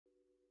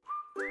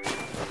Hey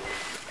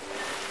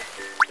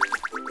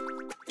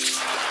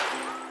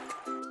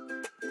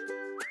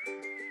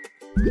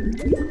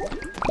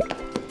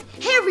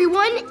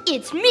everyone,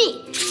 it's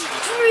me,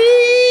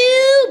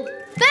 Drew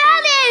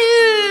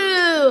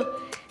Baloo!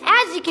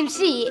 As you can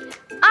see,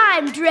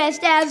 I'm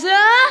dressed as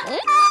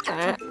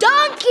a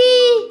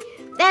donkey!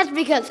 That's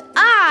because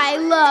I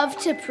love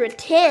to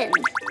pretend.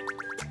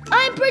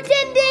 I'm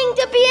pretending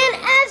to be an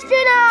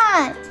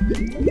astronaut!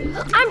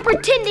 I'm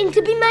pretending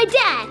to be my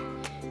dad.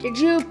 Did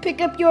you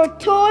pick up your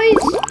toys?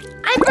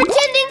 I'm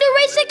pretending to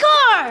race a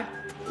car!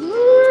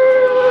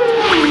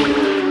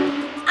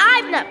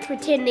 I'm not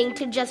pretending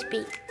to just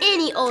be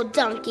any old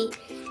donkey.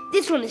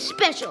 This one is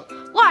special.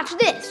 Watch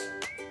this.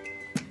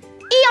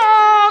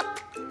 Eeyore!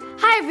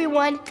 Hi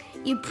everyone.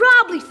 You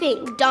probably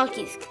think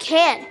donkeys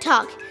can't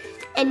talk,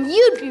 and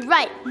you'd be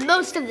right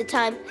most of the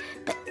time,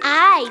 but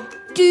I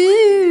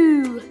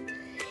do.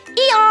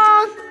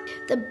 Eeyore!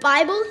 The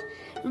Bible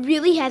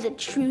really has a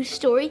true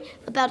story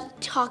about a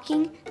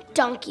talking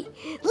donkey.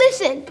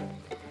 Listen.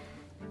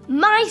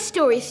 My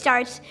story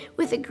starts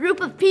with a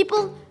group of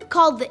people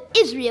called the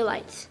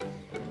Israelites.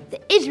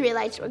 The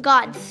Israelites were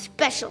God's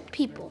special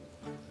people.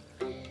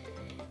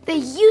 They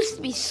used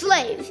to be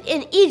slaves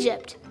in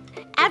Egypt.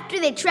 After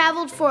they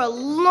traveled for a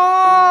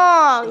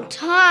long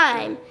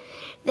time,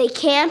 they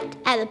camped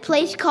at a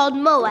place called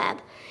Moab.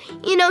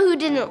 You know who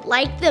didn't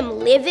like them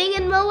living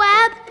in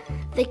Moab?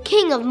 The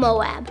king of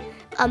Moab,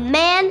 a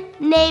man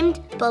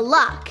named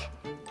Balak.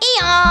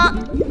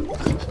 Eeyore!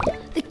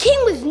 The king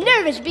was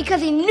nervous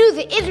because he knew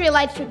the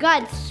Israelites were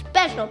God's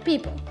special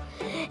people.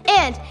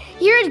 And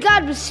he heard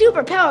God was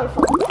super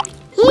powerful.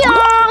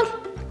 Eeyore!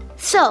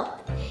 So,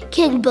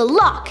 King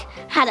Balak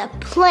had a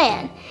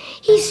plan.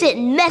 He sent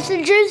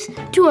messengers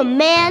to a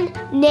man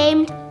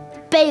named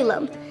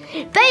Balaam.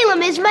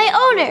 Balaam is my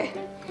owner.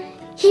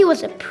 He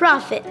was a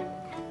prophet.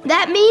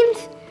 That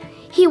means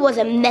he was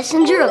a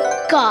messenger of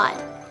God.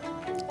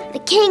 The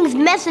king's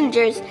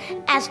messengers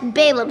asked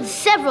Balaam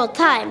several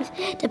times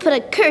to put a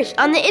curse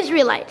on the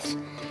Israelites.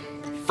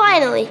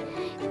 Finally,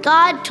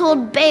 God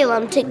told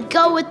Balaam to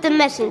go with the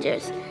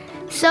messengers.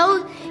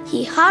 So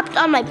he hopped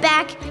on my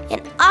back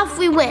and off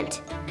we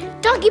went.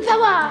 Donkey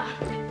power!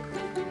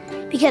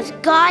 Because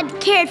God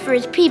cared for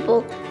his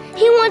people,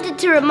 he wanted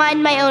to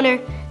remind my owner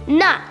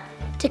not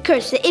to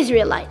curse the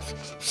Israelites.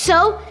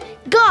 So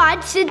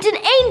God sent an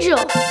angel.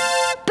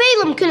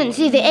 Balaam couldn't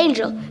see the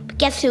angel, but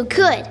guess who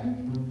could?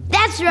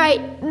 That's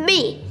right,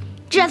 me,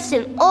 just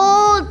an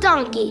old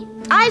donkey.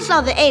 I saw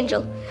the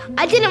angel.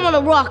 I didn't want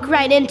to walk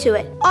right into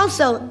it.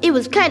 Also, it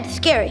was kind of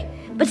scary.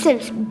 But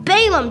since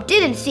Balaam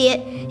didn't see it,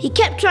 he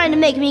kept trying to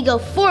make me go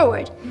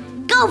forward.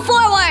 Go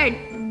forward!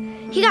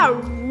 He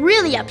got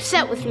really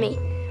upset with me.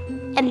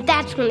 And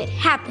that's when it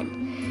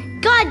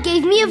happened. God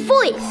gave me a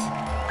voice.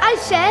 I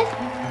said,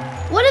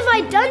 "What have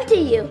I done to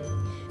you?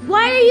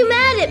 Why are you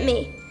mad at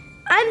me?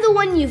 I'm the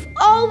one you've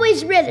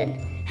always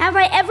ridden. Have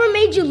I ever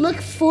made you look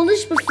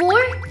foolish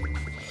before?"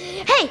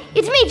 Hey,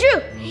 it's me, Drew,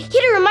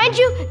 here to remind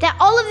you that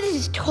all of this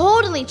is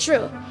totally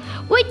true.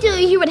 Wait till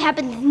you hear what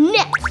happens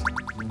next.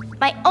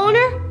 My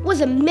owner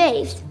was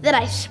amazed that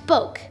I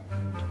spoke.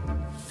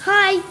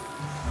 Hi.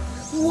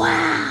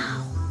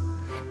 Wow.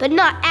 But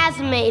not as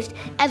amazed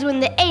as when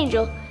the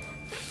angel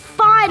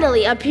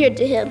finally appeared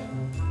to him.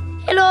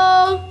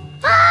 Hello.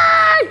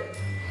 Hi.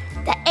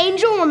 The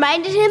angel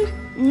reminded him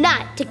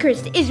not to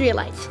curse the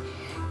Israelites,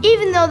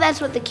 even though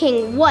that's what the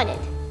king wanted.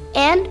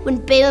 And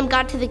when Balaam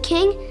got to the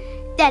king,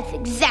 that's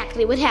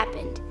exactly what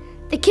happened.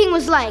 The king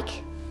was like,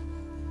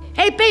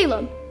 "Hey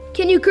Balaam,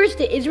 can you curse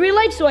the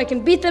Israelites so I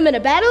can beat them in a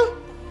battle?"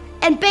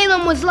 And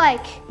Balaam was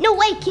like, "No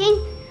way, king.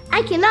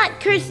 I cannot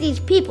curse these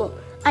people.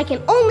 I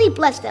can only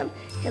bless them,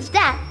 because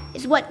that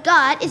is what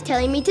God is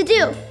telling me to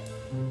do."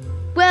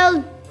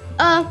 Well,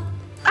 I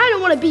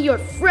don't want to be your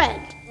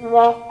friend.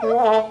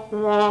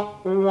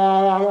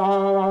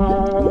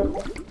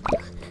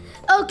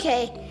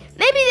 Okay,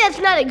 maybe that's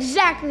not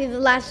exactly the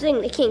last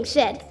thing the king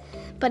said,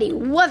 but he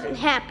wasn't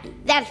happy,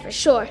 that's for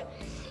sure.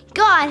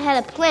 God had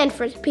a plan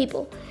for his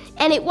people,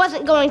 and it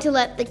wasn't going to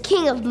let the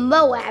king of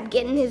Moab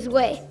get in his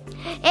way.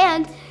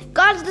 And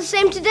God's the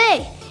same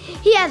today.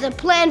 He has a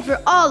plan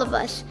for all of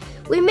us.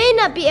 We may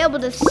not be able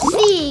to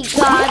see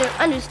God or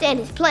understand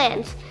his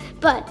plans,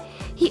 but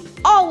he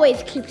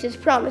always keeps his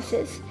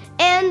promises.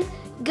 And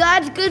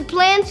God's good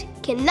plans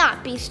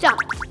cannot be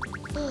stopped.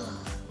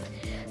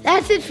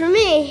 That's it for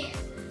me.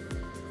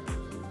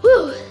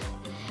 Whew.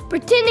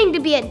 Pretending to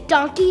be a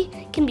donkey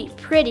can be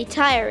pretty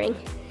tiring.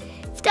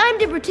 It's time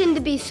to pretend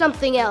to be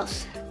something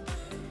else.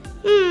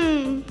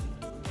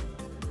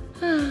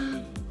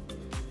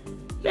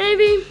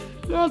 Maybe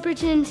I'll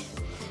pretend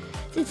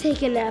to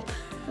take a nap.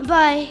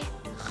 Bye.